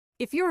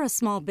If you're a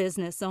small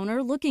business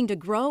owner looking to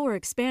grow or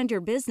expand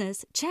your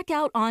business, check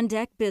out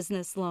OnDeck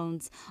Business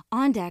Loans.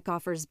 OnDeck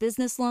offers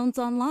business loans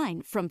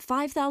online from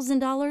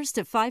 $5,000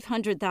 to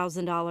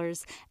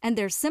 $500,000, and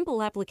their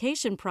simple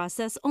application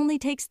process only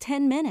takes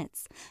 10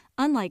 minutes.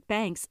 Unlike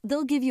banks,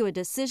 they'll give you a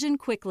decision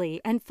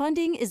quickly, and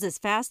funding is as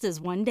fast as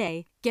one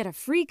day. Get a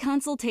free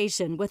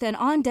consultation with an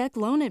OnDeck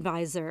loan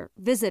advisor.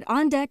 Visit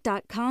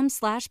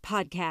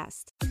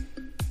ondeck.com/podcast.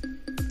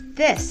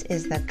 This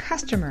is the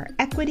Customer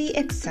Equity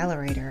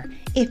Accelerator.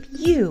 If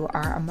you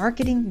are a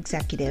marketing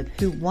executive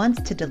who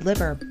wants to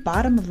deliver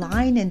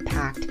bottom-line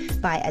impact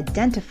by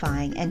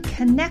identifying and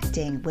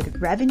connecting with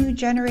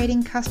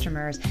revenue-generating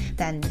customers,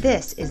 then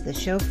this is the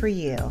show for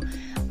you.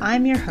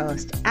 I'm your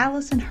host,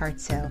 Allison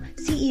Hartsoe,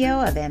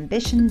 CEO of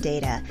Ambition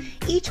Data.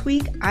 Each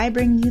week, I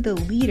bring you the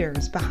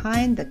leaders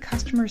behind the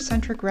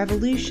customer-centric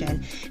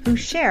revolution who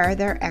share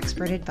their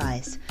expert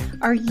advice.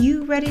 Are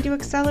you ready to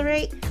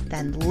accelerate?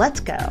 Then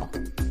let's go.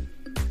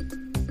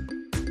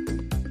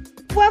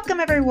 Welcome,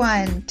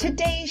 everyone.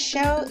 Today's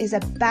show is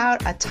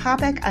about a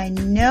topic I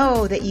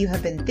know that you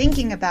have been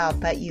thinking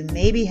about, but you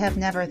maybe have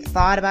never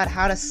thought about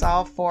how to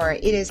solve for.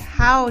 It is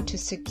how to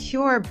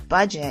secure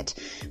budget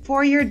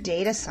for your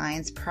data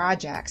science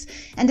projects.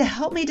 And to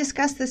help me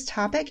discuss this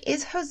topic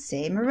is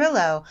Jose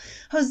Murillo.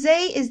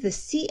 Jose is the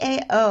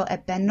CAO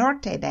at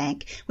Banorte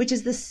Bank, which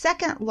is the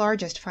second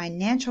largest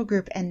financial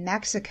group in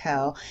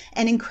Mexico,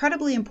 an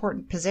incredibly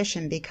important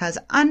position because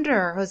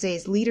under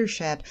Jose's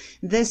leadership,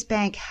 this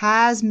bank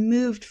has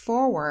moved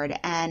forward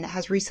and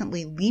has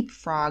recently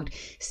leapfrogged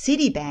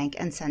Citibank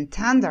and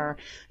Santander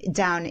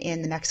down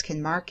in the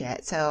Mexican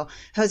market. So,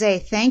 Jose,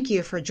 thank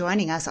you for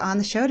joining us on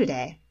the show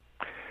today.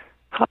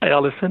 Hi,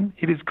 Allison.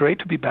 It is great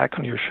to be back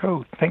on your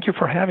show. Thank you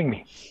for having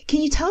me.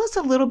 Can you tell us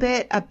a little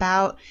bit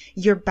about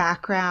your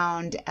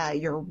background,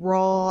 your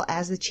role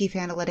as the Chief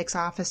Analytics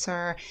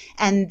Officer,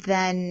 and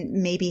then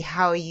maybe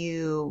how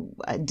you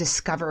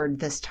discovered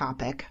this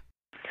topic?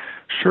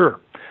 Sure.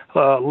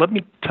 Let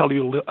me tell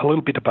you a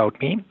little bit about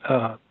me.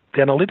 The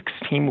analytics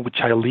team, which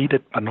I lead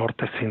at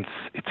Banorte since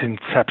its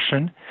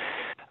inception,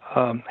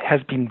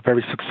 has been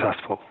very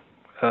successful.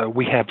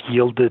 We have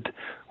yielded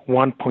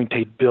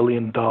 $1.8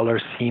 billion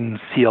in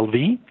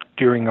CLV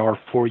during our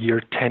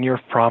 4-year tenure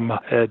from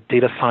a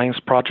data science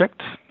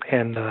project.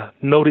 And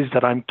notice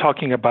that I'm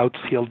talking about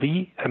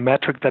CLV, a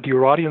metric that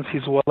your audience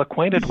is well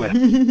acquainted with.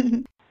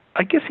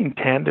 I guess in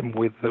tandem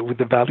with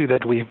the value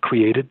that we have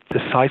created,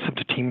 the size of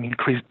the team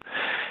increased.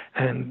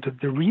 And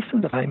the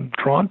reason that I'm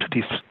drawn to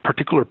this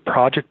particular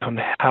project on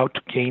how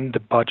to gain the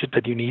budget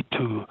that you need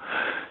to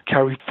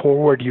carry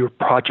forward your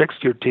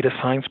projects, your data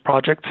science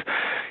projects,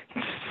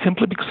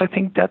 simply because I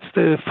think that's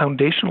the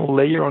foundational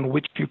layer on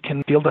which you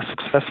can build a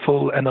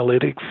successful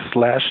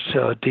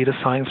analytics/data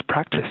science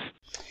practice.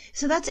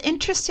 So that's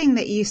interesting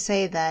that you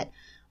say that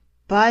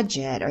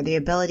budget or the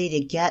ability to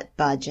get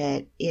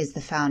budget is the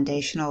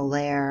foundational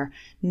layer,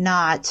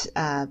 not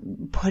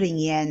putting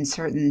in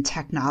certain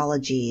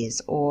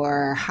technologies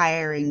or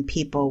hiring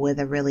people with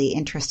a really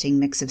interesting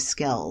mix of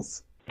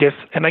skills. Yes,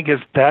 and I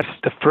guess that's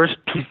the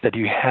first piece that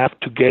you have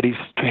to get is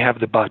to have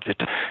the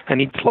budget. And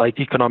it's like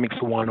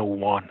Economics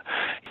 101.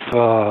 If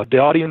the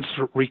audience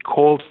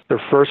recalls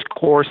their first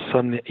course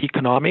on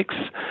economics,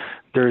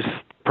 there's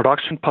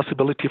production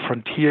possibility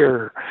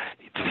frontier.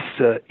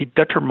 It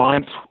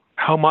determines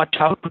how much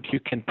output you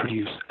can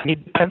produce. And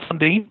it depends on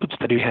the inputs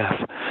that you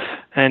have.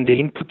 And the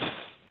inputs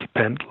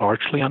depend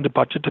largely on the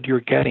budget that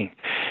you're getting.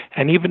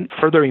 And even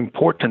further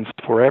importance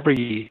for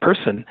every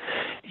person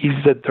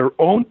is that their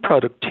own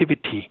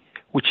productivity,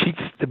 which is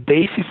the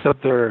basis of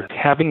their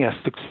having a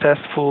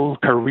successful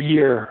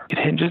career, it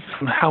hinges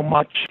on how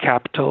much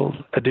capital,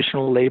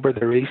 additional labor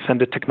there is,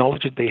 and the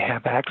technology they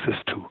have access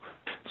to.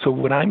 So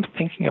when I'm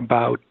thinking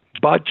about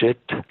budget,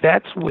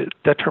 that's what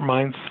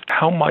determines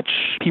how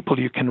much people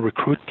you can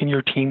recruit in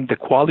your team, the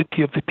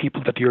quality of the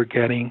people that you're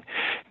getting,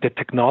 the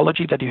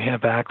technology that you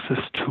have access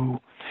to.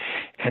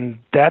 And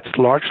that's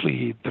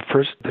largely the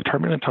first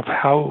determinant of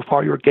how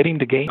far you're getting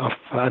the game of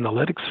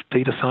analytics,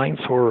 data science,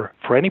 or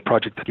for any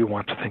project that you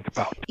want to think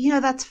about. You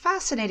know, that's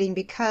fascinating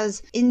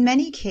because in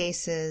many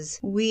cases,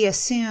 we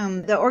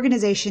assume the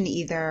organization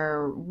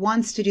either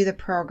wants to do the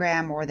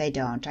program or they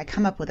don't. I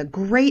come up with a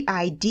great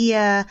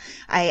idea.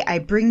 I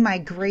bring my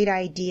great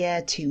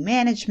idea to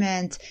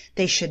management.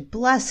 They should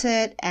bless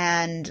it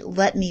and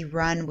let me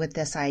run with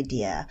this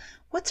idea.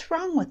 What's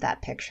wrong with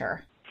that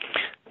picture?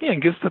 Yeah, I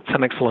guess that's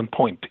an excellent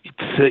point.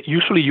 It's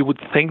usually you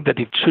would think that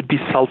it should be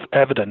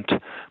self-evident,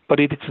 but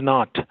it is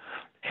not.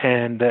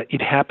 And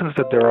it happens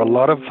that there are a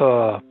lot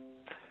of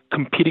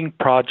competing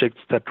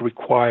projects that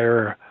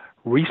require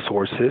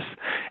resources.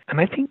 And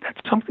I think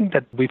that's something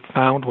that we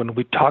found when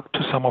we talked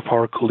to some of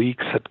our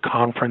colleagues at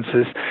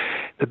conferences,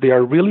 that they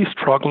are really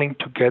struggling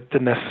to get the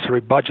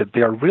necessary budget.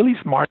 They are really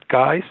smart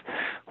guys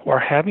who are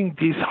having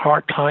this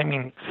hard time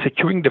in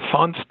securing the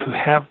funds to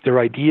have their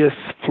ideas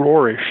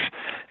flourish.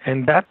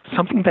 And that's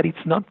something that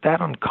it's not that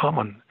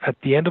uncommon. At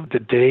the end of the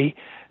day,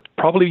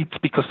 Probably it's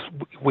because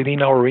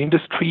within our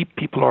industry,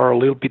 people are a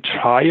little bit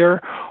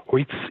shyer, or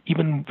it's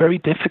even very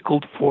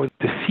difficult for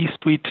the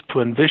C-suite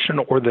to envision,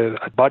 or the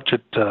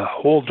budget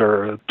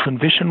holder to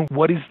envision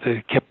what is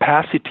the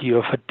capacity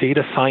of a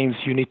data science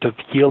unit of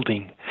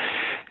yielding.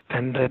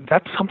 And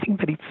that's something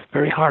that it's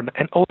very hard.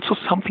 And also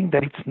something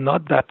that it's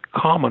not that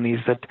common is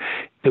that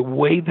the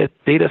way that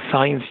data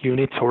science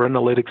units or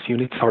analytics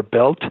units are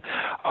built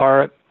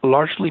are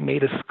largely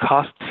made as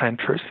cost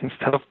centers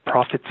instead of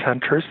profit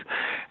centers.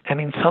 And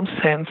in some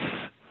sense,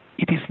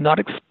 it is not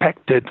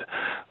expected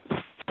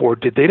for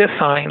the data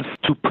science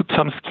to put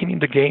some skin in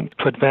the game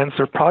to advance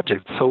their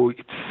project. So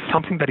it's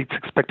something that it's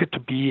expected to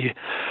be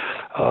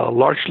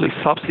largely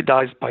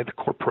subsidized by the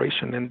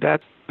corporation, and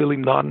that's really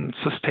not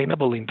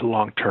sustainable in the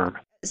long term.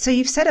 So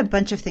you've said a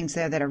bunch of things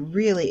there that are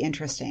really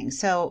interesting.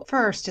 So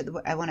first,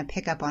 I want to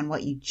pick up on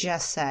what you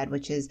just said,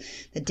 which is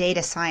the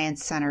data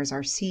science centers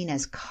are seen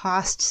as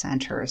cost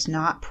centers,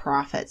 not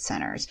profit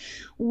centers.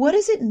 What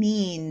does it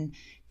mean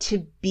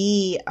to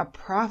be a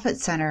profit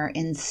center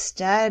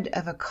instead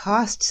of a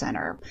cost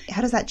center?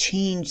 How does that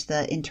change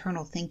the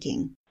internal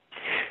thinking?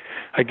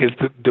 I guess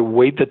the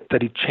way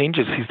that it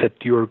changes is that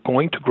you're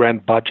going to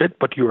grant budget,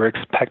 but you're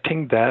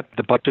expecting that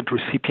the budget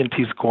recipient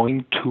is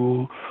going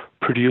to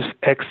produce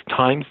X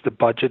times the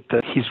budget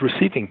that he's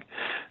receiving.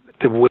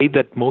 The way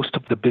that most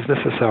of the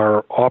businesses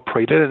are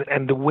operated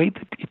and the way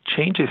that it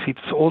changes,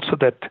 it's also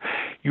that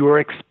you're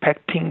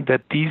expecting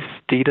that this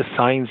data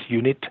science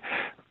unit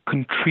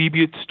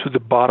contributes to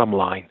the bottom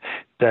line,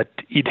 that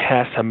it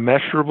has a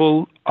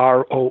measurable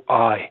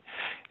ROI,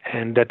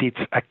 and that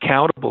it's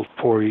accountable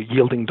for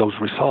yielding those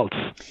results.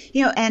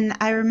 And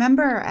I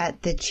remember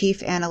at the Chief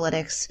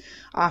Analytics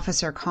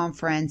Officer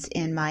Conference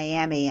in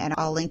Miami, and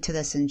I'll link to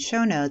this in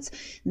show notes,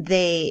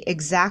 they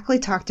exactly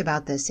talked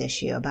about this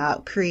issue,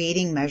 about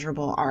creating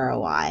measurable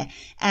ROI.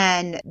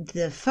 And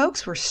the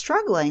folks were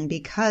struggling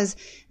because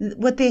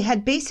what they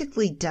had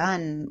basically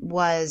done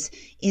was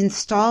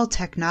install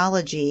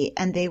technology,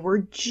 and they were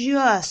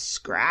just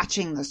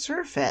scratching the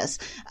surface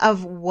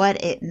of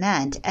what it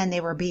meant. And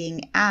they were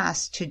being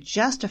asked to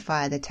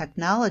justify the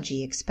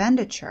technology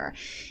expenditure.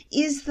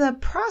 Is the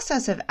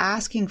process of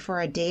asking for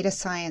a data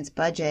science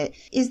budget,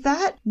 is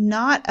that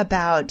not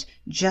about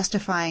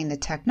justifying the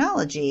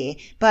technology,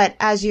 but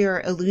as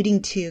you're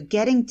alluding to,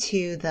 getting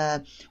to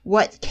the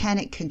what can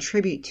it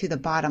contribute to the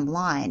bottom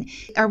line?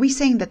 Are we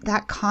saying that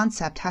that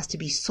concept has to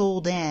be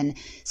sold in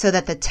so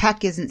that the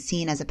tech isn't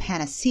seen as a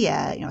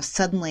panacea?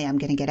 Suddenly I'm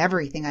going to get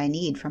everything I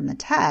need from the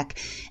tech.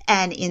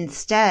 And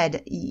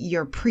instead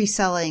you're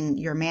pre-selling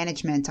your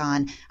management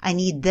on, I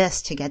need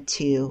this to get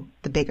to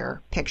the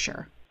bigger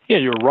picture. Yeah,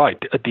 you're right.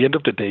 At the end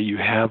of the day, you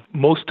have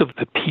most of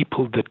the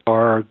people that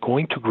are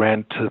going to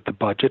grant the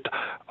budget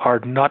are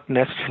not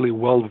necessarily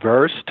well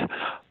versed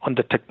on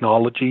the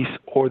technologies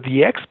or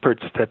the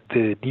experts that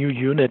the new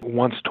unit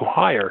wants to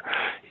hire.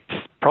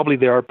 Probably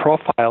there are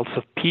profiles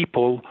of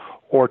people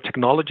or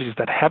technologies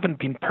that haven't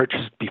been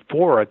purchased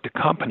before at the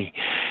company.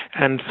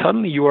 And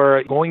suddenly you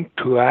are going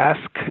to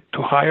ask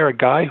to hire a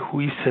guy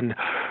who is an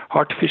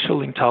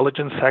artificial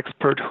intelligence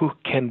expert who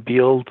can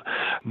build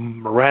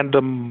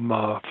random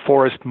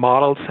forest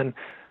models. And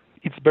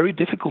it's very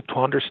difficult to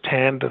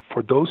understand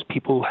for those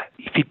people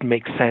if it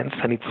makes sense,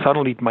 and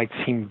it might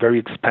seem very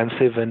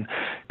expensive, and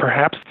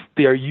perhaps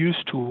they are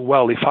used to,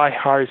 well, if I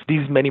hire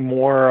these many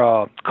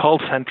more call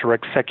center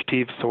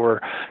executives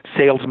or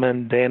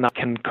salesmen, then I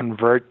can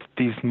convert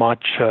this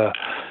much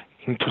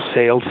into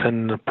sales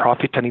and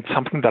profit, and it's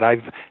something that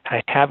I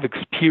have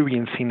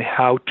experience in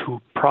how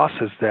to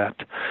process that.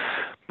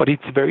 But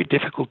it's very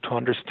difficult to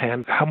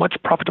understand how much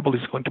profitable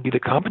is going to be the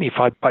company if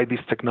I buy this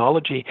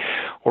technology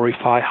or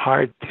if I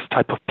hire this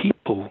type of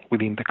people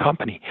within the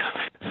company.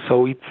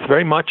 So it's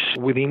very much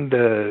within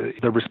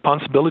the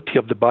responsibility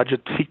of the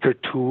budget seeker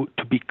to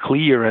be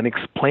clear and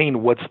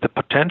explain what's the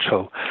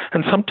potential.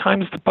 And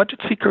sometimes the budget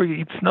seeker,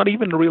 it's not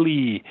even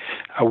really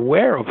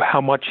aware of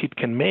how much it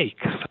can make.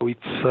 So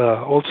it's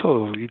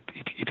also,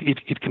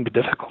 it can be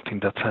difficult in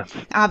that sense.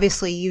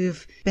 Obviously,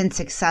 you've been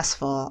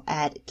successful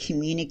at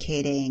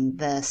communicating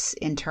this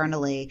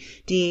internally.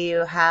 Do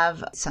you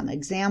have some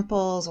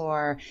examples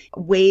or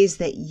ways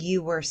that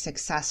you were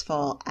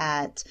successful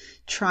at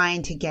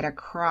trying to get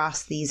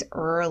across these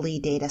early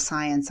data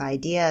science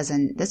ideas?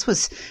 And this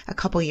was a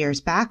couple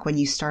years back when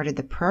you started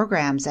the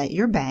programs at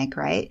your bank,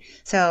 right?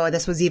 So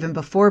this was even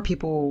before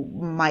people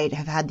might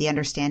have had the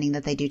understanding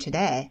that they do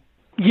today.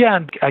 Yeah,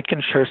 and I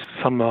can share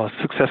some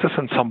successes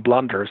and some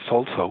blunders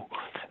also.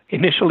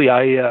 Initially,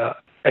 I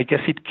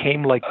guess it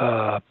came like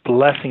a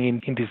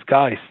blessing in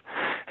disguise.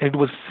 And it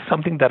was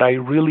something that I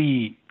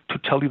really, to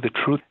tell you the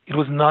truth, it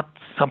was not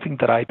something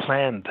that I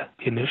planned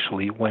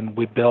initially when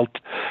we built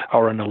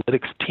our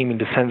analytics team, in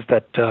the sense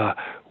that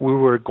we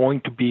were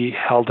going to be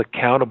held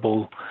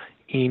accountable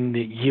in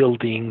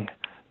yielding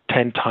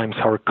 10 times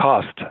our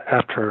cost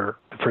after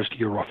the first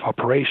year of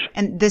operation.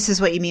 And this is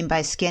what you mean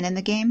by skin in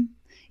the game?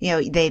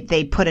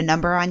 They put a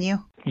number on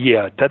you?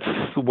 Yeah, that's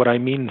what I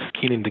mean,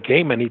 skin in the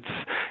game. And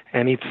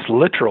And it's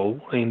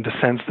literal in the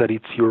sense that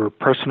it's your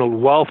personal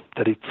wealth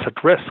that it's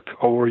at risk,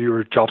 or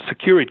your job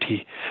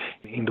security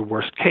in the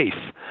worst case.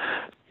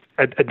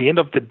 At the end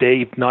of the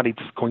day, if not,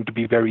 it's going to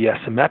be very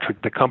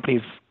asymmetric. The company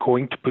is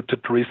going to put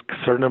at risk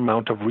a certain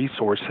amount of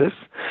resources.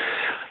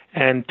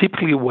 And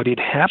typically what it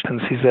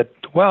happens is that,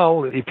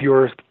 well, if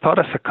you're thought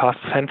as a cost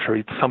center,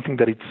 it's something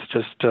that it's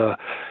just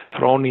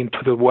thrown into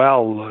the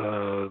well,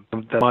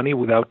 the money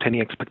without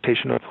any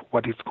expectation of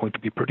what is going to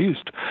be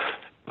produced.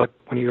 But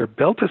when you're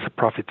built as a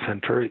profit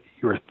center,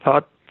 you're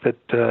thought that,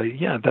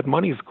 that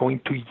money is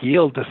going to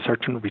yield a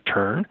certain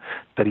return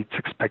that it's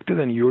expected,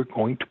 and you're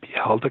going to be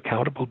held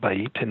accountable by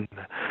it. And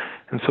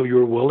so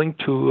you're willing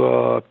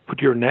to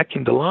put your neck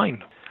in the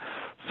line.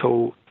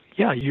 So,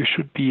 you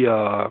should be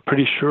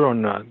pretty sure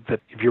on that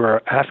if you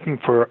are asking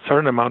for a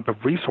certain amount of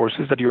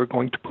resources, that you're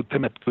going to put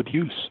them at good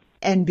use.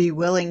 And be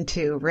willing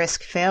to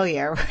risk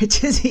failure,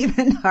 which is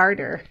even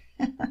harder.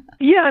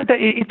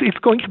 It's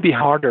going to be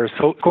harder.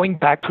 So going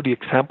back to the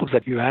examples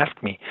that you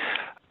asked me,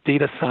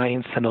 data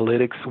science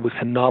analytics was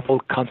a novel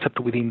concept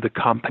within the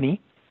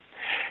company.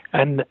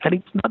 And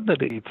it's not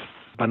that it's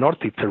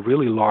Banorte, it's a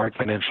really large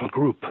financial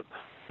group.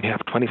 We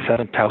have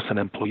 27,000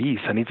 employees,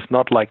 and it's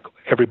not like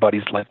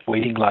everybody's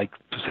waiting to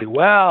say,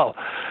 well,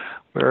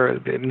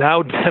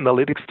 now the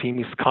analytics team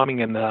is coming,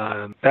 and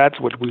that's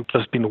what we've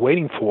just been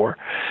waiting for.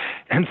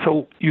 And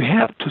so you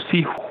have to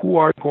see who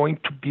are going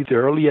to be the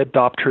early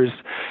adopters,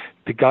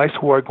 the guys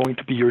who are going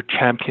to be your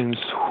champions,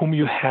 whom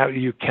you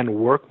can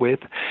work with,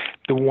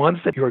 the ones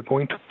that you are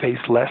going to face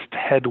less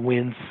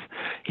headwinds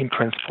in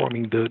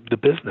transforming the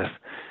business.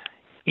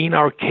 In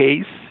our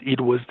case, it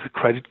was the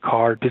credit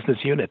card business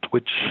unit,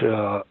 which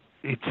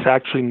it's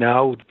actually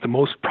now the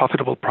most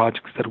profitable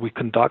projects that we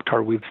conduct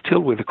are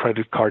still with the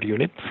credit card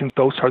unit, since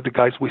those are the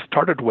guys we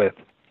started with.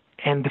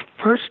 And the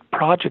first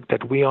project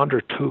that we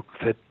undertook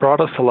that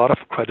brought us a lot of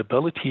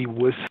credibility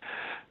was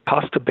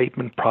cost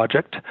abatement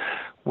project,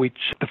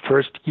 which the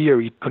first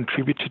year it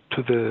contributed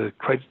to the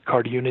credit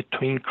card unit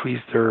to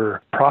increase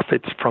their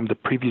profits from the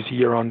previous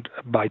year on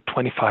by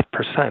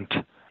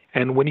 25%.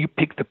 And when you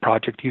pick the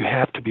project, you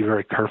have to be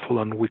very careful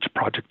on which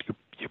project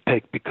you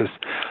pick, because,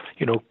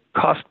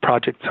 cost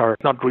projects are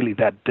not really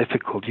that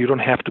difficult. You don't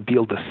have to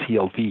build a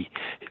CLV.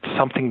 It's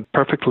something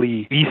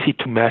perfectly easy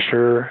to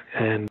measure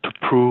and to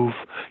prove.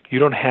 You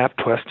don't have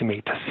to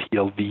estimate a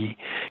CLV.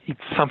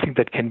 It's something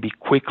that can be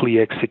quickly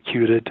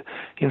executed.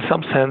 In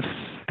some sense,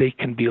 they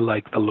can be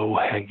like the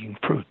low-hanging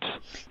fruits.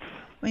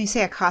 When you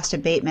say a cost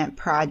abatement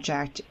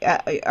project,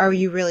 are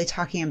you really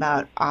talking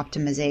about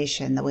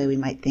optimization, the way we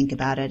might think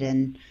about it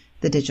in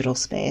the digital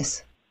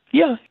space?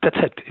 Yeah, that's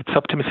it. It's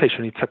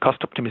optimization. It's a cost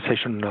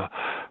optimization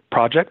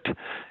project.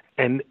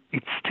 And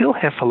it still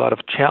has a lot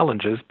of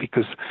challenges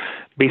because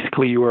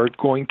basically you are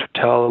going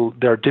to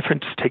there are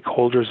different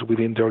stakeholders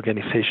within the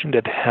organization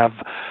that have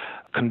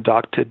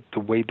conducted the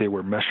way they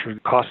were measuring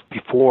cost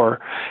before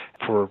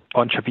for a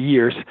bunch of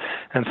years,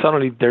 and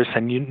suddenly there's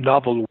a new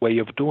novel way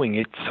of doing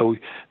it. So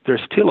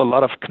there's still a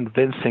lot of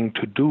convincing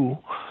to do,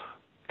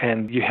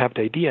 and you have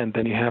the idea, and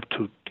then you have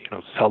to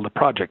sell the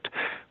project.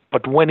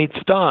 But when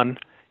it's done,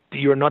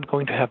 you're not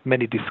going to have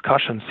many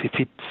discussions if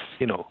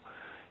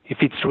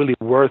it's really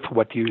worth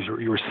what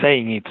you're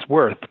saying it's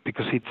worth,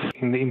 because it's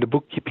in the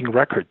bookkeeping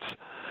records.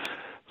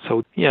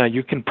 So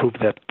you can prove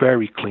that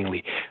very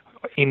cleanly.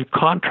 In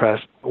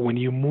contrast, when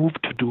you move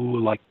to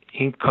do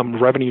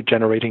income revenue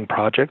generating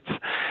projects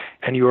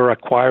and you're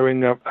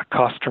acquiring a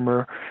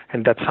customer,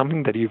 and that's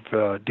something that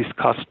you've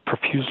discussed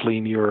profusely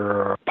in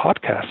your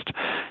podcast,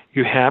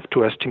 you have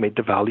to estimate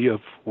the value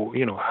of,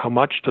 how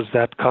much does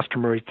that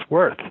customer it's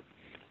worth,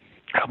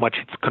 how much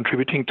it's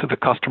contributing to the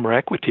customer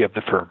equity of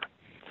the firm.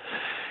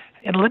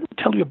 And let me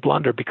tell you a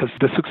blunder, because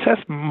the success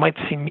might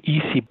seem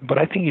easy, but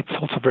I think it's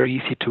also very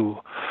easy to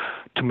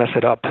mess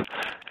it up.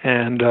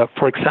 And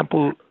for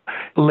example,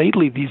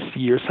 lately these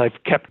years,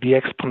 I've kept the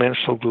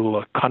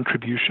exponential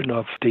contribution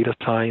of data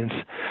science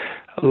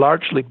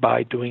largely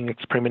by doing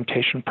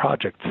experimentation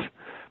projects.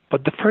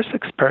 But the first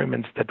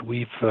experiments that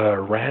we've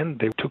ran,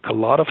 they took a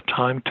lot of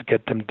time to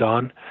get them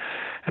done.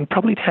 And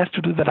probably it has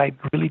to do that I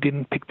really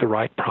didn't pick the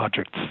right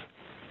projects.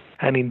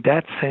 And in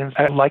that sense,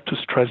 I'd like to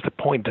stress the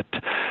point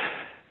that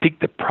pick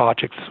the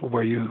projects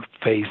where you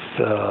face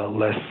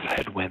less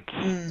headwinds.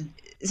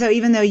 So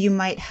even though you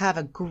might have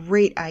a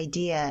great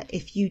idea,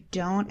 if you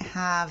don't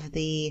have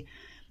the,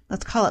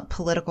 let's call it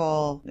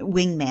political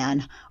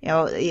wingman,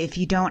 if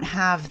you don't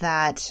have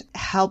that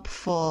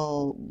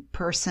helpful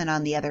person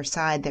on the other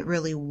side that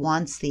really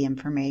wants the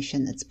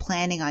information, that's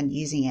planning on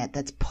using it,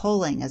 that's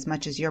pulling as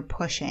much as you're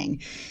pushing,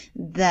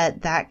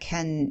 that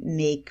can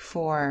make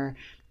for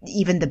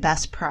even the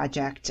best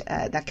project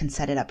that can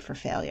set it up for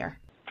failure.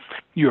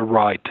 You're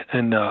right.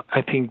 And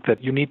I think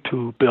that you need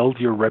to build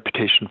your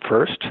reputation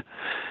first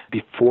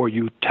before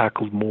you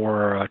tackle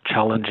more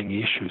challenging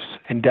issues.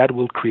 And that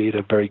will create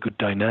a very good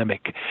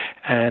dynamic.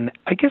 And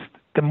I guess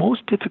the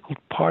most difficult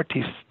part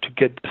is to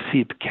get the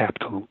seed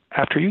capital.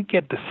 After you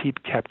get the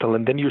seed capital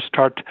and then you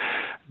start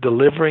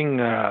delivering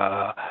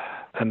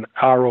an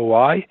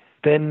ROI,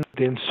 then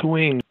the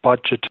ensuing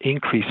budget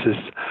increases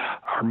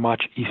are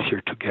much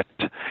easier to get.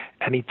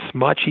 And it's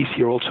much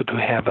easier also to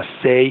have a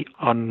say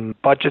on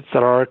budgets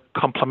that are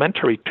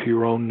complementary to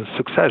your own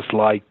success,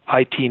 like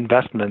IT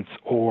investments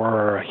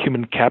or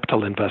human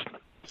capital investment.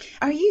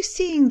 Are you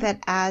seeing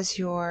that as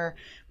your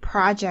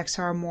projects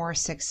are more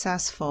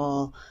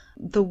successful,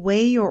 the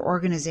way your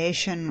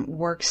organization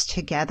works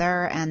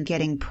together and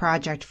getting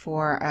project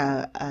for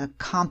a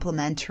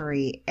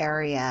complementary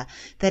area,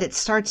 that it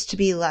starts to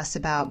be less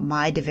about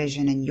my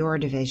division and your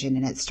division,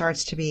 and it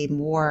starts to be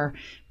more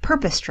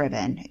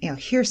purpose-driven?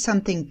 Here's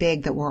something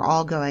big that we're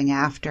all going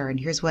after, and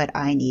here's what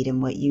I need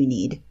and what you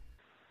need.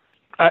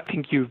 I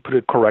think you put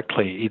it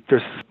correctly.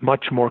 There's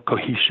much more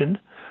cohesion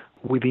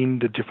within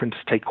the different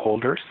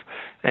stakeholders.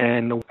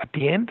 And at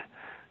the end,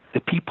 the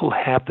people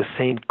have the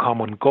same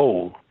common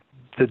goal.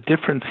 The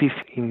difference is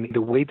in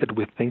the way that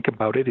we think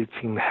about it. It's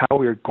in how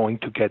we're going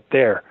to get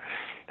there.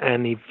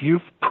 And if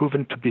you've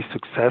proven to be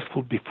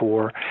successful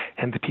before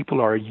and the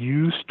people are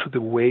used to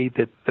the way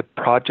that the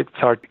projects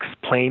are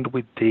explained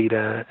with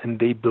data and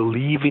they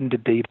believe in the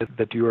data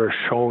that you are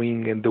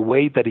showing and the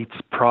way that it's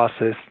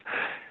processed,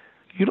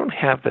 you don't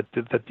have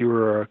that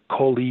your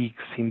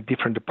colleagues in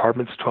different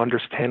departments to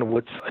understand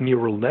what's a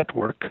neural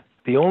network.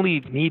 They only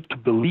need to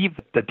believe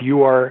that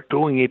you are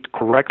doing it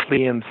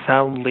correctly and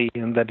soundly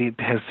and that it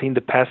has in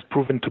the past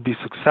proven to be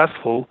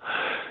successful,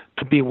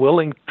 to be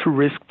willing to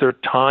risk their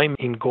time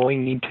in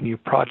going into new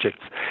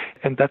projects.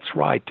 And that's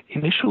right.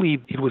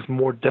 Initially, it was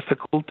more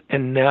difficult,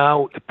 and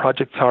now the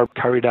projects are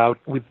carried out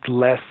with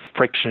less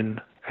friction,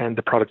 and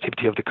the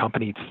productivity of the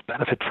company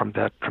benefit from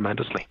that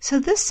tremendously. So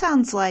this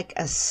sounds like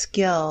a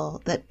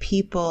skill that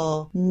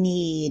people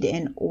need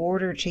in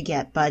order to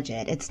get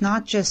budget. It's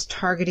not just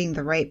targeting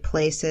the right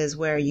places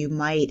where you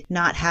might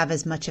not have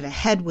as much of a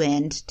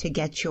headwind to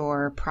get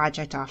your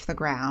project off the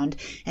ground.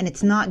 And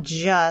it's not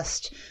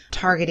just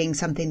targeting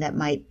something that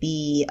might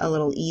be a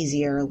little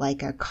easier,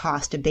 like a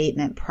cost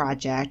abatement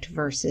project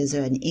versus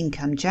an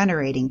income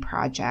generating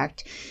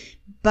project.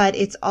 But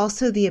it's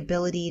also the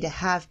ability to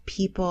have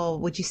people,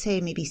 would you say,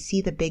 maybe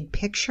see the big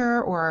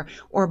picture or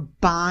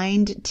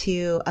bind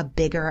to a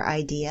bigger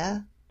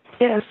idea?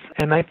 Yes,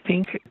 and I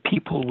think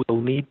people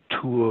will need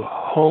to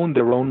hone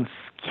their own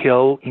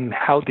skill in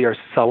how they are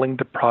selling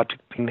the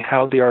project, in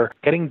how they are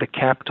getting the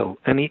capital.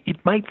 And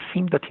it might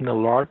seem that in a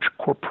large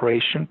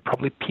corporation,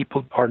 probably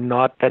people are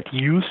not that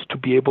used to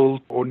be able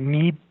or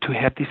need to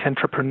have this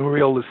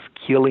entrepreneurial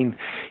skill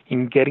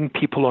in getting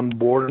people on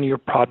board on your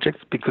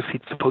projects because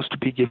it's supposed to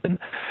be given.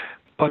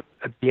 But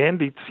at the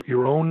end, it's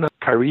your own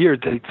career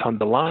that it's on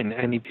the line.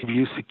 And if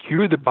you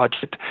secure the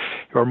budget,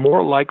 you're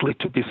more likely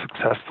to be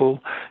successful,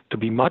 to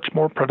be much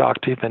more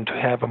productive, and to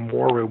have a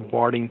more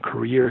rewarding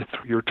career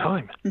through your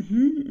time.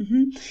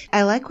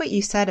 I like what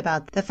you said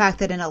about the fact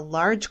that in a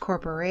large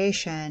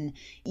corporation,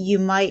 you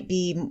might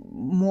be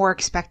more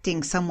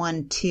expecting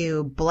someone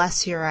to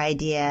bless your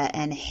idea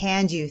and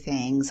hand you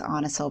things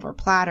on a silver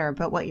platter.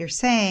 But what you're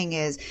saying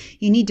is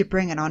you need to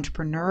bring an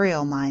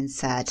entrepreneurial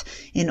mindset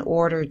in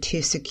order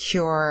to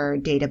secure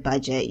data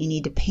budget. You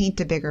need to paint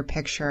a bigger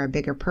picture, a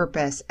bigger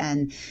purpose,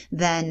 and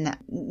then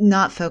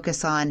not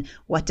focus on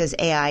what does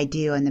AI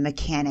do and the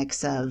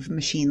mechanics of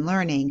machine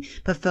learning,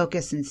 but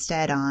focus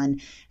instead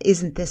on,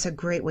 isn't this a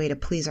great way to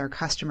please our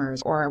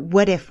customers? Or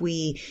what if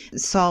we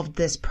solved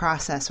this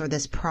process or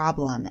this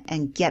problem,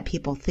 and get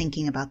people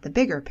thinking about the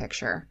bigger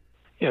picture?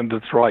 Yeah,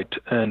 that's right.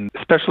 And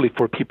especially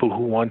for people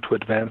who want to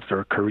advance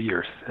their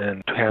careers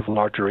and to have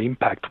larger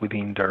impact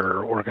within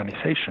their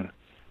organization.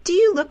 Do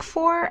you look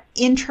for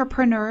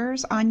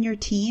intrapreneurs on your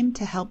team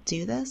to help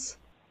do this?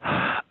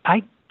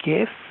 I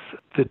guess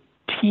the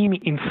team,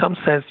 in some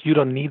sense, you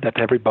don't need that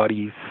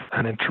everybody's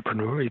an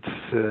entrepreneur. It's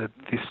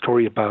the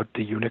story about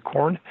the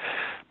unicorn,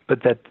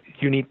 but that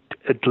you need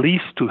at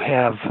least to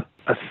have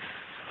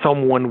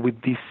someone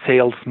with these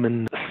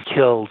salesman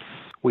skills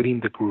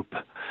within the group.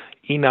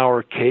 In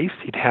our case,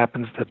 it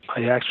happens that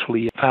I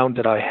actually found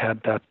that I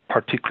had that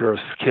particular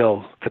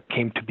skill that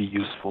came to be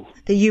useful.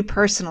 That you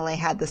personally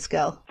had the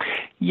skill.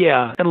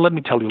 Yeah, and let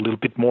me tell you a little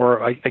bit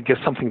more. I guess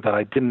something that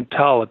I didn't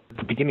tell at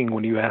the beginning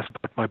when you asked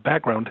about my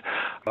background.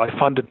 I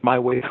funded my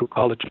way through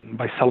college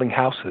by selling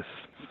houses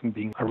and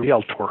being a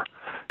realtor.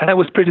 And I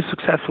was pretty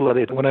successful at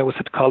it. When I was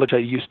at college, I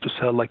used to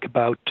sell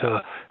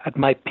at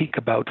my peak,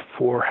 about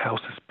 4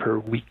 houses per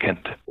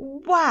weekend.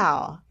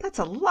 Wow, that's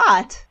a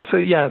lot. So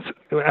yes,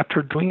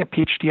 after doing a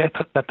PhD, I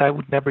thought that I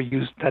would never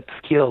use that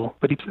skill,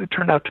 but it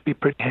turned out to be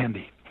pretty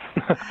handy.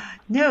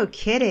 No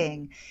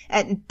kidding.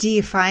 And do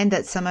you find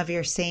that some of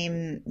your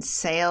same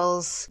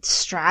sales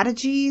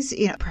strategies,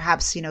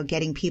 perhaps,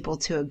 getting people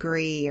to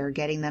agree or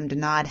getting them to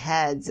nod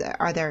heads,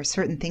 are there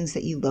certain things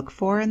that you look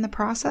for in the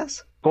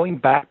process? Going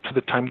back to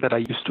the time that I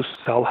used to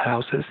sell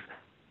houses,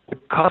 the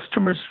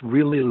customers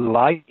really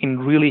liked in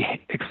really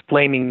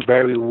explaining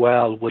very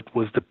well what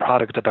was the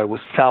product that I was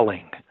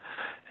selling.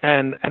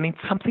 And it's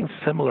something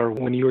similar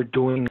when you're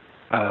doing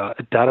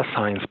a data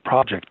science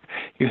project.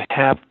 You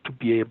have to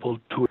be able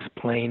to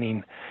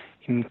explain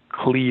in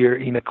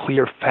a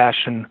clear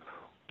fashion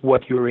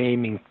what you're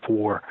aiming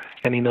for,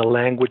 and in a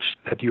language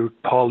that your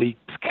colleagues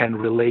can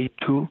relate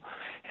to,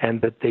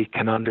 and that they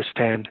can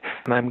understand.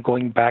 And I'm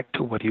going back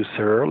to what you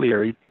said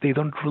earlier. They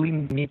don't really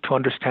need to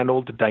understand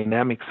all the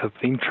dynamics of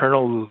the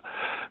internal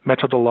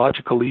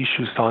methodological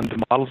issues on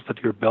the models that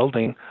you're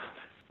building,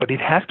 but it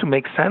has to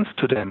make sense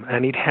to them,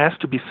 and it has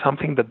to be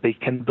something that they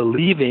can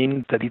believe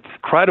in, that it's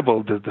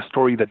credible, the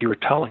story that you're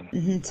telling.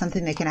 Mm-hmm,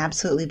 something they can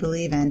absolutely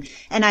believe in.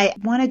 And I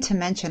wanted to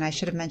mention, I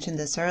should have mentioned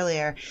this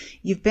earlier,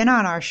 you've been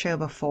on our show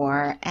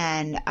before,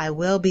 and I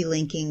will be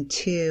linking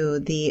to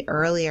the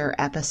earlier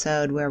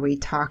episode where we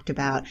talked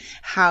about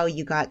how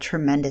you got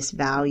tremendous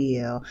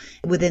value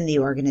within the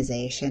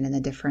organization and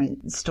the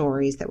different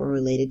stories that were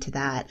related to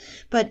that.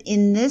 But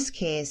in this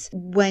case,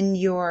 when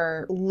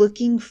you're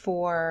looking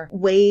for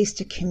ways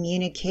to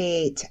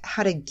communicate,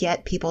 how to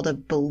get people to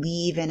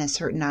believe in a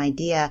certain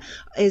idea,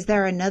 is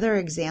there another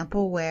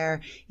example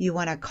where you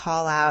want to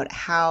call out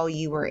how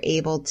you were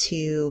able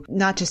to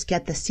not just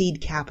get the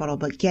seed capital,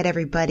 but get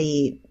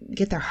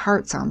their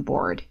hearts on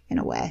board in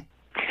a way?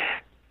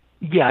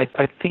 Yeah,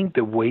 I think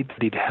the way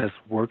that it has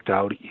worked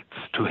out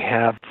is to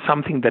have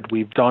something that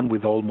we've done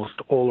with almost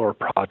all our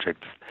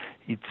projects.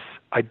 It's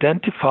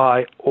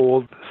identify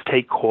all the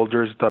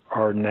stakeholders that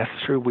are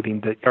necessary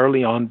within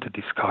early on the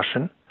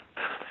discussion.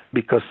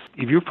 Because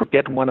if you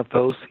forget one of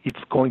those, it's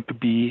going to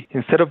be,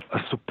 instead of a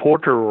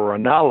supporter or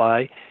an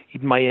ally,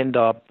 it might end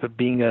up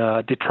being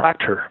a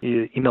detractor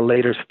in a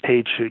later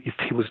stage if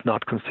he was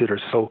not considered.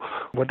 So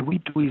what we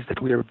do is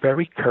that we are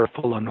very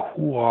careful on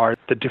who are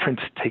the different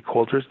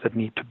stakeholders that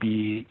need to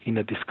be in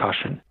a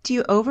discussion. Do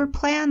you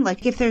overplan?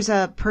 Like if there's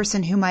a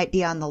person who might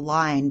be on the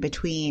line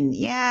between,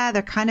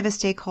 they're kind of a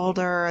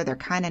stakeholder, they're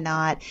kind of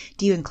not,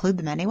 do you include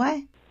them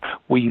anyway?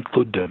 We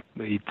include them.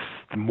 It's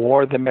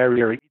more the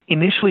merrier.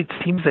 Initially, it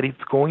seems that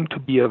it's going to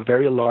be a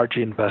very large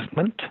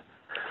investment,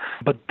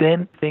 but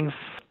then things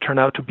turn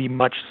out to be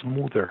much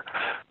smoother.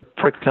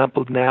 For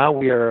example, now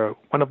we are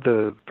one of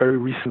the very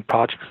recent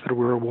projects that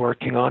we're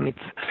working on.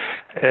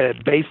 It's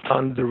based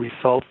on the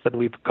results that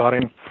we've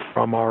gotten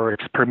from our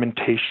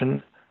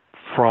experimentation,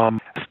 from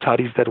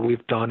studies that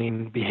we've done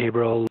in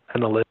behavioral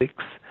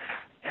analytics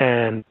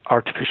and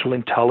artificial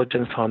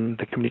intelligence on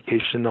the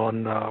communication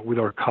with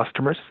our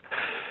customers.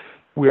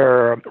 We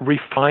are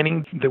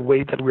refining the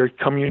way that we're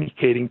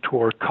communicating to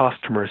our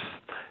customers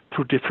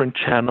through different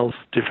channels,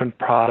 different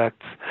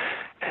products.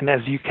 And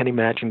as you can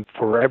imagine,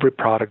 for every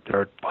product,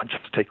 there are a bunch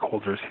of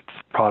stakeholders. It's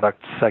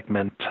product,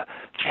 segment,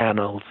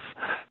 channels,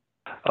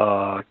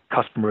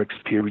 customer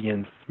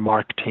experience,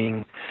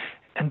 marketing.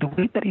 And the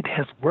way that it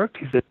has worked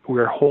is that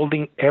we're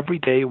holding every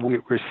day,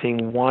 we're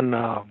seeing one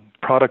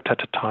product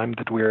at a time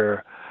that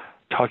we're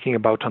talking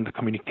about on the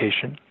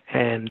communication.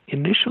 And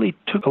initially it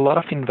took a lot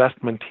of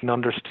investment in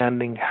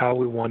understanding how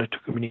we wanted to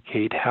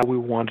communicate, how we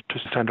wanted to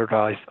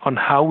standardize, on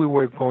how we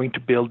were going to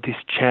build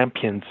these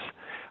champions,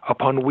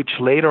 upon which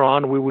later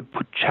on we would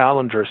put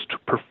challengers to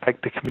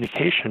perfect the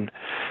communication.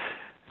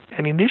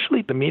 And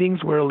initially the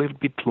meetings were a little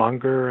bit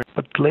longer,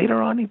 but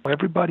later on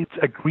everybody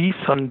agrees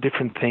on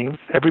different things.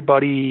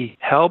 Everybody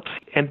helps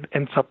and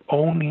ends up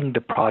owning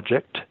the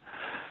project.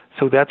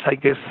 So that's, I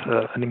guess,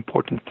 an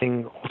important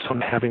thing also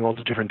in having all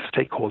the different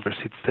stakeholders.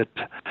 It's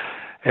that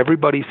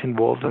everybody's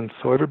involved, and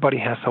so everybody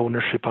has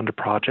ownership on the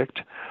project.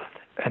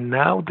 And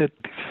now that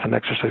this is an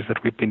exercise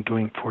that we've been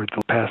doing for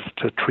the past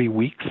 3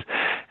 weeks,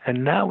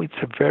 and now it's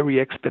a very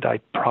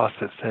expedited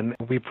process, and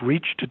we've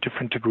reached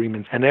different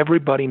agreements, and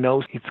everybody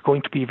knows it's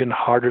going to be even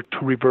harder to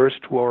reverse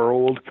to our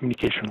old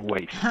communication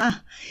ways.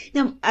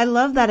 Now, I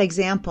love that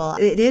example.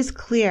 It is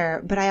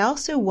clear, but I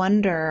also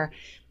wonder,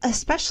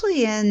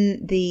 especially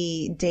in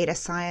the data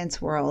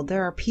science world,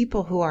 there are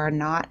people who are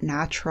not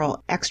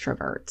natural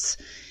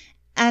extroverts.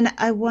 And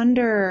I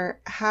wonder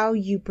how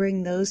you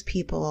bring those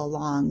people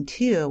along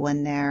too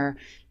when they're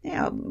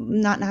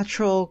not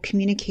natural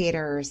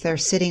communicators. They're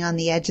sitting on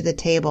the edge of the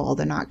table.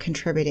 They're not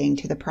contributing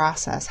to the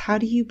process. How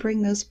do you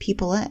bring those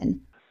people in?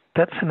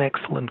 That's an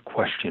excellent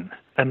question.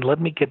 And let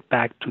me get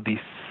back to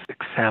this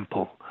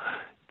example.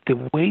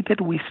 The way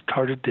that we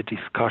started the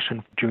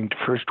discussion during the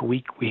first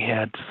week, we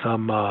had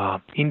some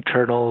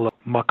internal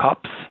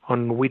mock-ups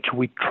on which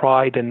we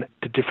tried, and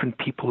the different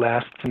people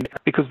asked. And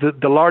because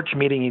the large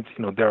meeting is,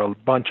 there are a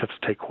bunch of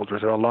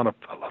stakeholders, there are a lot of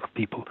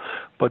people,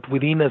 but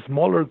within a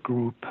smaller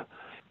group,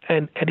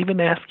 and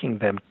even asking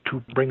them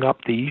to bring up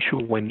the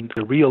issue when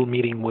the real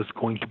meeting was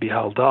going to be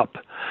held up.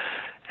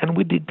 And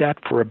we did that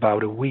for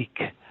about a week.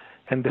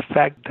 And the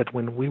fact that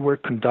when we were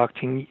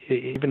conducting,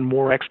 even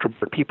more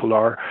extrovert people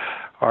are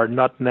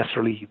not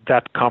necessarily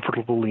that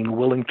comfortable and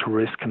willing to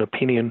risk an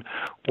opinion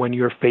when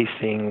you're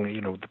facing,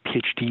 the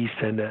PhDs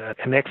and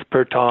an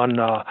expert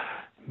on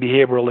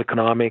behavioral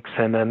economics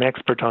and an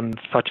expert on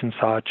such and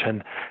such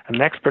and an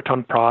expert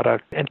on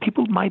product. And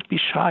people might be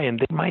shy and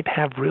they might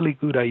have really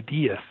good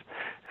ideas.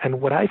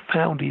 And what I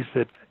found is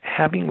that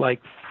having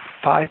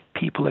 5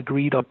 people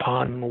agreed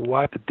upon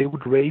what they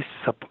would raise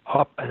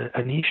up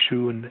an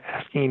issue and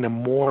asking in a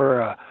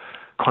more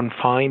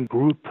confined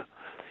group,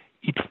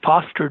 it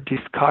fostered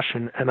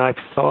discussion. And I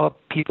saw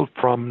people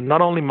from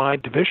not only my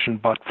division,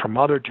 but from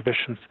other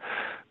divisions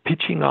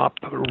pitching up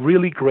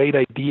really great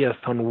ideas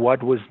on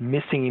what was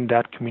missing in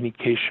that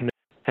communication,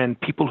 and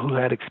people who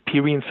had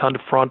experience on the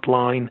front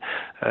line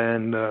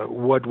and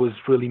what was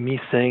really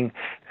missing.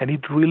 And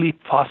it really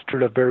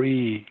fostered a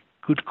very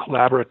good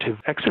collaborative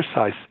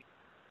exercise.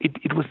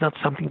 It was not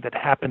something that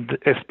happened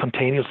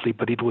spontaneously,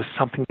 but it was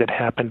something that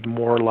happened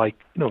more like,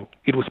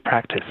 it was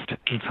practiced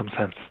in some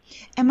sense.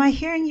 Am I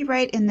hearing you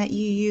right in that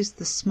you used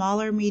the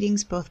smaller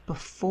meetings both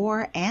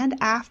before and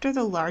after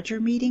the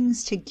larger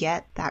meetings to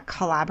get that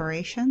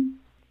collaboration?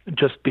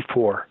 Just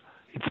before.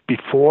 It's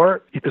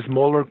before a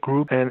smaller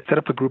group, and set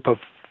up a group of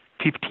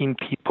 15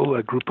 people,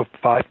 a group of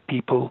 5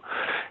 people,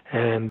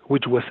 and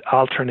which was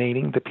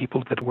alternating the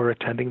people that were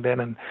attending then,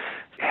 and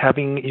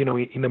having,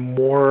 in a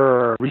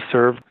more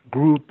reserved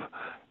group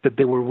that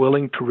they were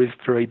willing to risk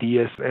their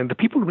ideas. And the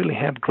people really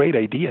had great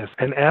ideas,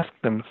 and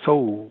asked them,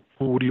 so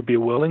would you be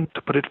willing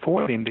to put it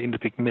forward in the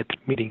big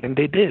meeting? And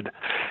they did.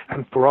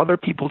 And for other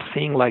people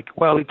seeing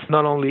it's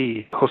not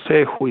only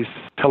Jose who is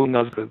telling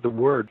us the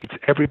word, it's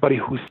everybody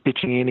who's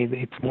pitching in.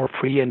 It's more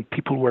free, and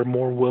people were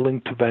more willing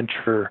to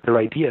venture their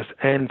ideas.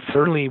 And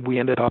certainly we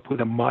ended up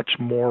with a much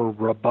more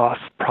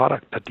robust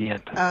product at the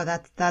end. Oh,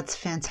 that's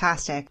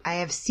fantastic. I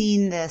have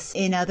seen this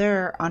in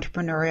other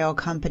entrepreneurial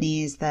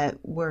companies that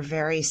were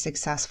very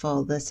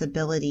successful, this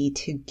ability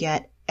to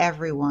get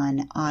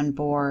everyone on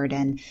board.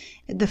 And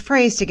the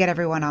phrase to get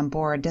everyone on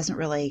board doesn't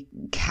really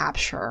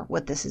capture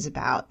what this is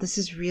about. This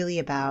is really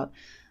about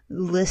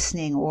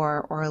listening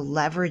or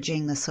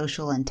leveraging the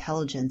social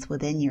intelligence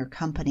within your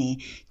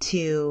company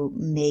to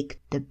make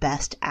the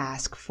best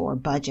ask for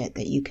budget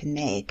that you can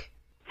make.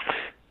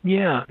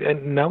 Yeah,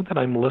 and now that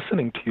I'm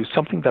listening to you,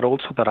 something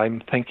that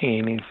I'm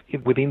thinking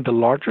is within the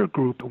larger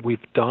group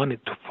we've done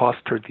it to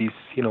foster these,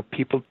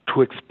 people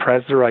to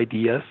express their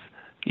ideas.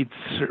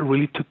 It's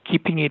really to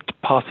keeping it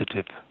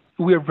positive.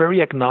 We are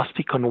very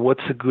agnostic on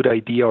what's a good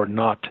idea or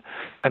not.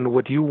 And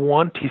what you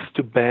want is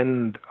to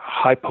bend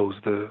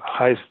HIPO's, the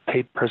highest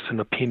paid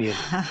person opinion.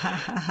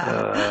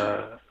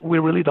 We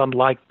really don't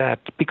like that,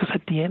 because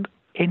at the end,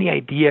 any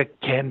idea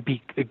can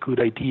be a good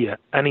idea.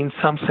 And in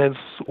some sense,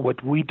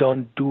 what we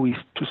don't do is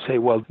to say,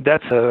 well,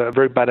 that's a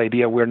very bad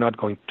idea, we're not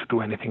going to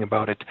do anything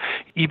about it.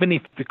 Even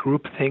if the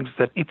group thinks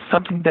that it's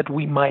something that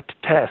we might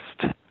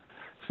test.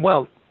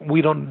 Well,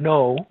 we don't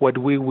know. What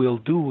we will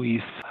do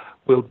is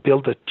we'll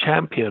build a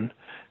champion,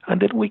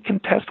 and then we can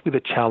test with a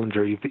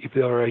challenger if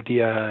our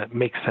idea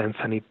makes sense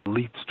and it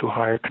leads to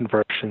higher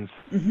conversions.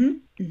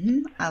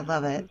 I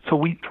love it. So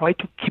we try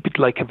to keep it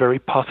like a very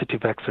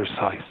positive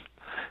exercise,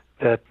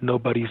 that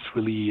nobody's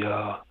really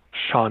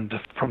shunned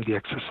from the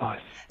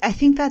exercise. I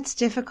think that's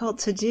difficult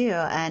to do,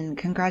 and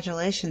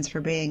congratulations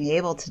for being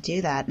able to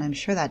do that, and I'm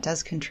sure that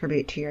does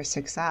contribute to your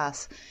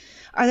success.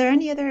 Are there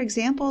any other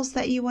examples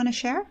that you want to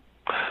share?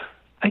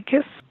 I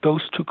guess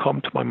those two come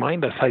to my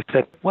mind as I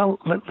said, well,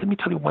 let me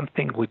tell you one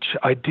thing, which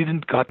I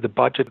didn't get the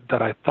budget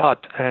that I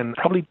thought, and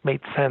probably made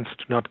sense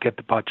to not get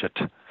the budget.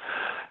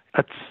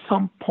 At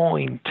some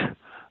point,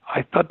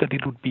 I thought that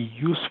it would be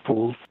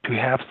useful to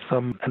have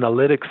some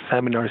analytics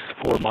seminars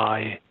for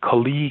my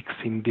colleagues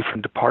in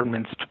different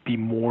departments to be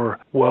more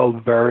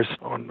well-versed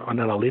on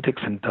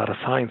analytics and data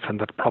science, and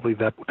that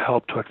would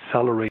help to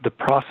accelerate the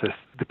process.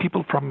 The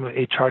people from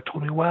HR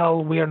told me,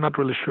 well, we are not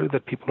really sure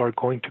that people are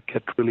going to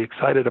get really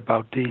excited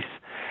about this.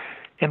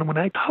 And when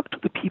I talked to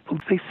the people,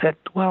 they said,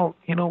 well,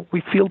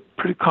 we feel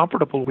pretty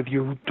comfortable with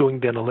you doing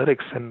the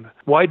analytics, and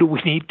why do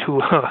we need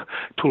to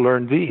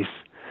learn this?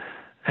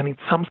 And in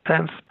some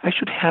sense, I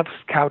should have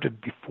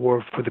scouted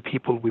before for the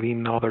people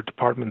within other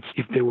departments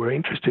if they were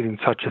interested in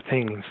such a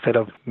thing, instead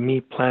of me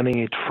planning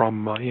it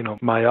from,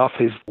 my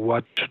office,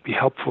 what should be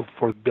helpful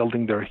for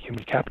building their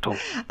human capital.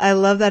 I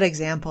love that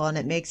example, and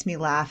it makes me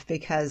laugh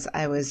because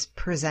I was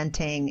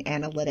presenting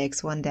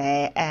analytics one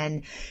day,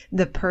 and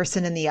the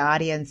person in the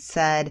audience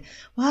said,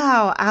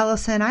 wow,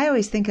 Allison, I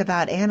always think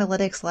about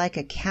analytics like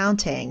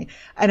accounting.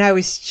 And I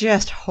was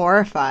just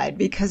horrified,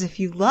 because if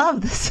you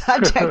love the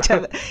subject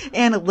of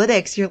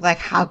analytics, you're like,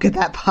 how could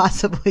that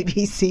possibly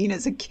be seen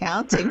as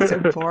accounting? So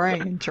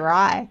boring and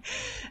dry.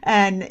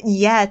 And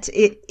yet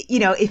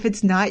if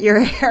it's not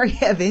your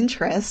area of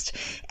interest,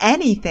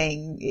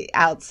 anything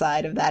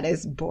outside of that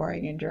is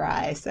boring and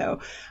dry.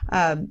 So,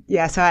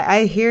 so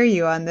I hear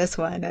you on this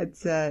one.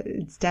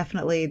 It's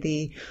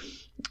definitely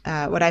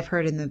what I've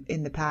heard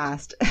in the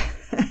past.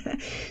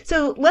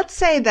 So let's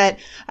say that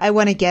I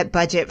want to get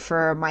budget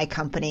for my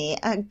company.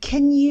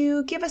 Can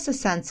you give us a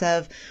sense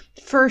of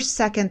first,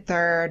 second,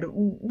 third?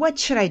 What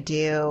should I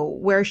do?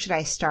 Where should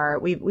I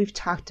start? We've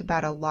talked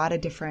about a lot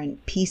of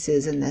different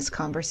pieces in this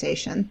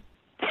conversation.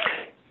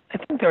 I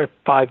think there are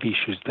 5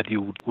 issues that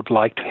you would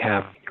like to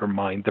have in your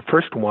mind. The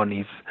first one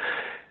is,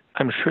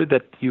 I'm sure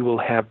that you will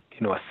have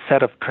a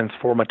set of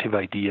transformative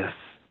ideas.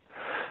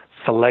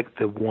 Select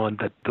the one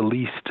that the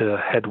least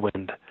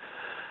headwind.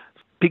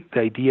 Pick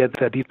the idea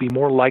that it'd be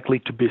more likely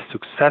to be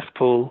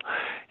successful,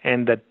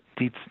 and that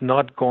it's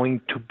not going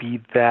to be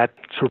that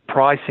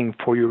surprising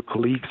for your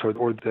colleagues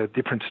or the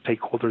different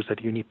stakeholders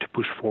that you need to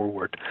push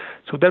forward.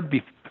 So that would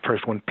be the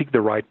first one. Pick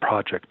the right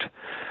project.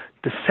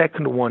 The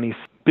second one is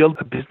build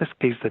a business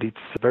case that it's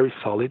very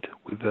solid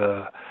with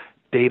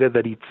data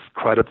that it's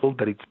credible,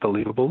 that it's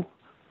believable.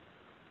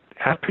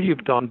 After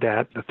you've done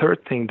that, the third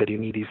thing that you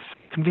need is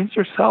convince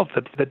yourself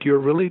that you're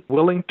really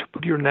willing to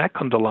put your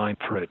neck on the line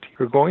for it.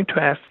 You're going to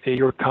ask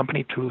your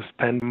company to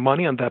spend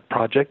money on that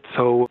project,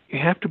 so you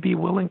have to be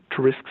willing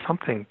to risk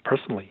something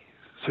personally.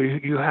 So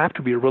you have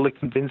to be really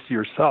convinced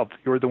yourself.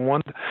 You're the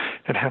one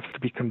that has to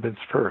be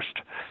convinced first.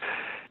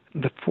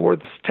 The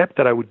fourth step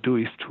that I would do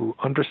is to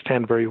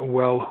understand very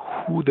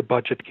well who the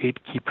budget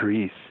gatekeeper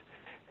is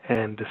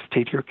and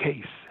state your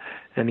case.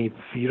 And if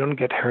you don't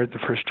get heard the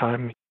first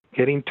time,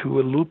 get into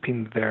a loop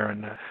in there,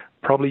 and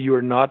probably you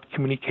are not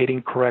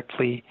communicating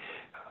correctly.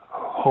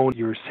 Hone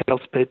your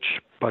sales pitch,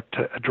 but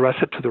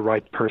address it to the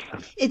right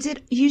person. Is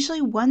it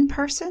usually one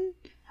person?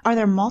 Are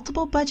there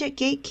multiple budget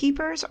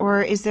gatekeepers,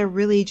 or is there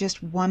really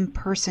just one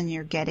person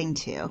you're getting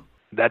to?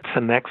 That's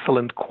an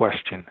excellent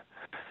question.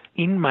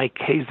 In my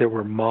case, there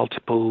were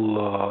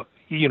multiple,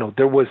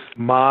 there was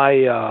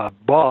my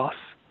boss.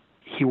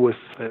 He was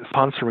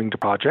sponsoring the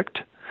project.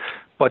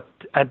 But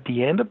at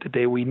the end of the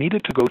day, we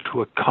needed to go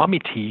to a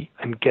committee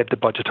and get the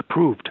budget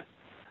approved.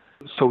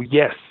 So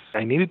yes,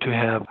 I needed to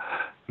have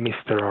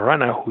Mr.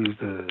 Arana, who is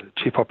the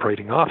Chief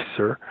Operating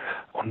Officer,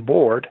 on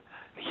board.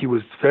 He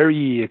was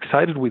very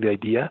excited with the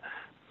idea,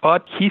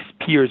 but his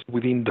peers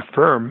within the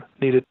firm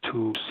needed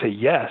to say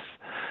yes.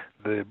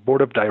 The board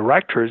of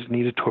directors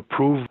needed to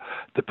approve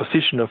the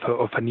position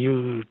of a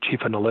new Chief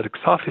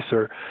Analytics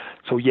Officer.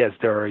 So yes,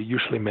 there are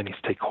usually many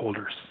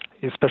stakeholders,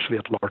 especially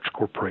at large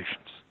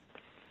corporations.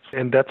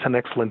 And that's an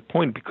excellent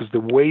point, because the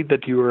way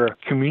that you're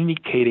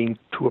communicating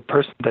to a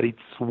person that it's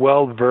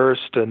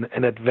well-versed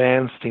and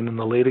advanced in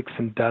analytics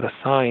and data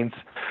science,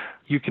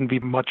 you can be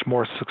much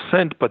more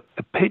succinct, but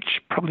the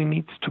pitch probably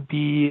needs to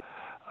be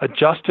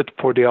adjusted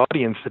for the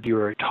audience that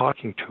you're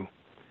talking to.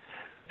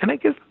 And I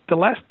guess the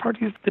last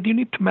part is that you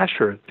need to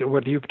measure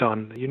what you've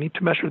done. You need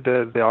to measure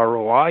the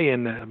ROI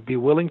and be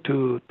willing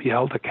to be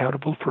held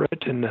accountable for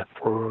it, and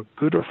for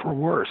good or for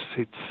worse.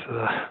 It's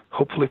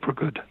hopefully for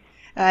good.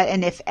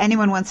 And if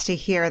anyone wants to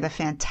hear the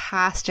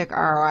fantastic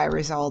ROI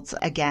results,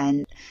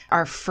 again,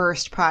 our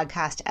first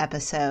podcast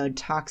episode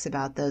talks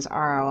about those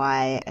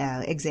ROI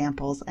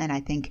examples, and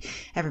I think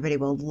everybody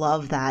will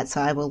love that.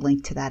 So I will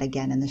link to that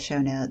again in the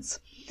show notes.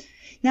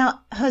 Now,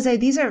 Jose,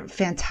 these are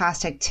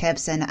fantastic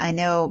tips, and I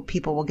know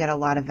people will get a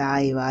lot of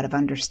value out of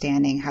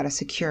understanding how to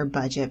secure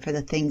budget for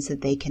the things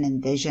that they can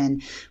envision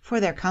for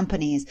their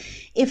companies.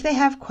 If they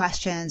have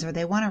questions or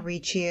they want to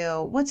reach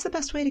you, what's the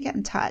best way to get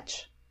in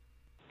touch?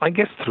 I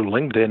guess through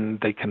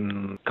LinkedIn, they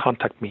can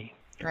contact me.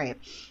 Great.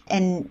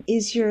 And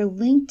is your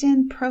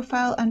LinkedIn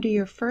profile under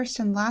your first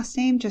and last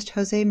name, just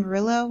Jose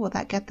Murillo? Will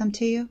that get them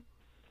to you?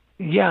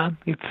 Yeah,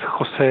 it's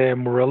Jose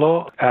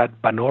Murillo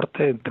at Banorte.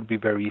 It would be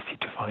very easy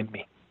to find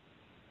me.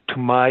 To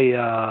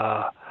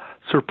my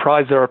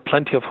surprise, there are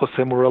plenty of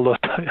Jose Murillo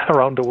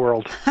around the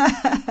world.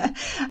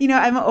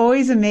 I'm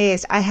always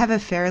amazed. I have a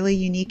fairly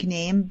unique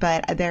name,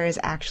 but there is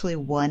actually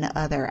one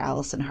other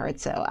Allison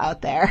Hartsoe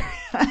out there.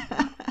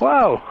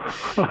 Wow.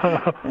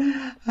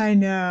 I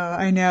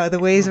know. The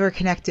ways we're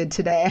connected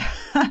today.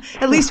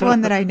 At least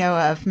one that I know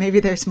of. Maybe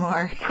there's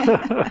more.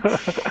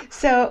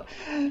 So,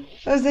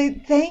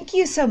 Jose, thank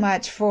you so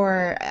much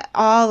for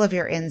all of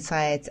your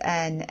insights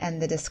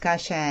and the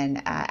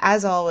discussion.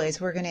 As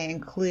always, we're going to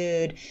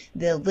include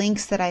the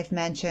links that I've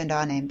mentioned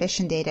on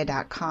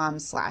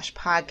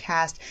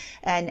ambitiondata.com/podcast.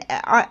 And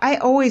I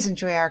always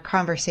enjoy our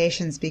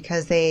conversations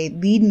because they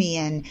lead me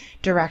in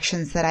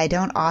directions that I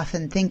don't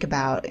often think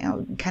about,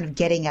 kind of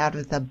getting out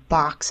of the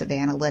box of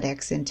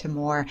analytics into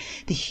more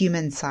the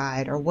human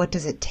side, or what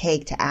does it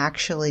take to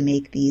actually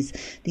make these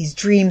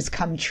dreams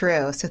come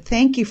true. So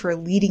thank you for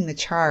leading the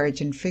charge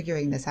and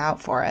figuring this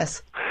out for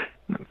us.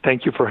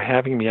 Thank you for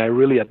having me. I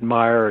really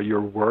admire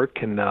your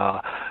work, and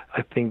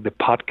I think the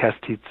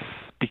podcast is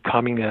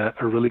becoming a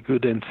really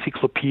good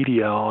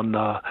encyclopedia on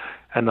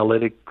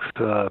analytics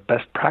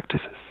best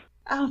practices.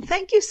 Oh,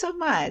 thank you so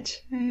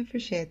much. I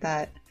appreciate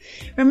that.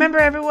 Remember,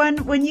 everyone,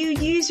 when you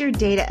use your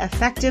data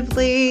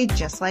effectively,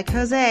 just like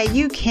Jose,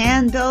 you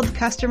can build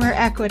customer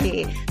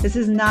equity. This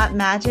is not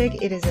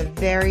magic. It is a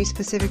very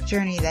specific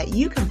journey that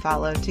you can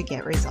follow to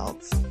get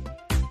results.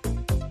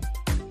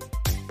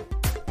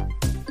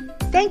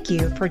 Thank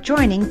you for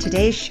joining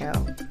today's show.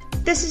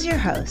 This is your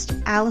host,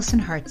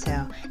 Allison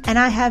Hartsoe, and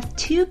I have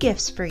 2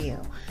 gifts for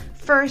you.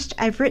 First,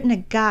 I've written a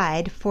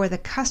guide for the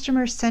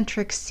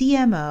customer-centric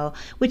CMO,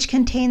 which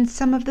contains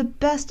some of the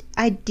best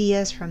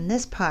ideas from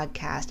this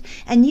podcast,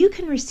 and you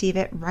can receive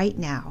it right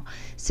now.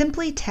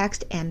 Simply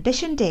text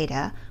Ambition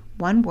Data,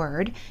 one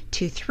word,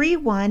 to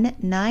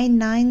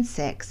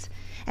 31996.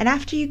 And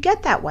after you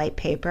get that white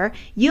paper,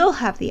 you'll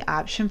have the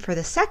option for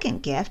the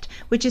second gift,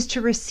 which is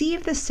to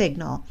receive the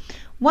signal.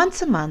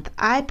 Once a month,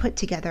 I put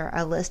together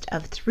a list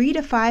of 3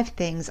 to 5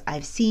 things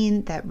I've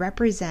seen that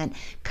represent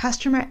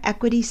customer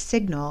equity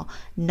signal,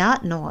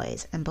 not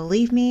noise. And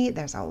believe me,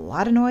 there's a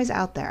lot of noise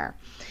out there.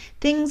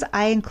 Things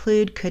I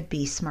include could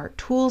be smart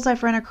tools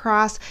I've run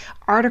across,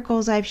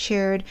 articles I've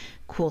shared,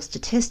 cool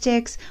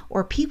statistics,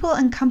 or people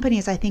and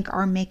companies I think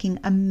are making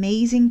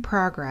amazing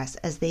progress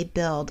as they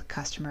build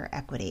customer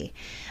equity.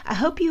 I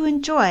hope you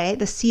enjoy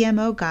the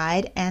CMO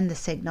Guide and the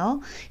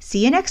Signal.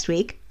 See you next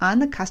week on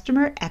the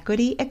Customer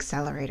Equity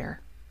Accelerator.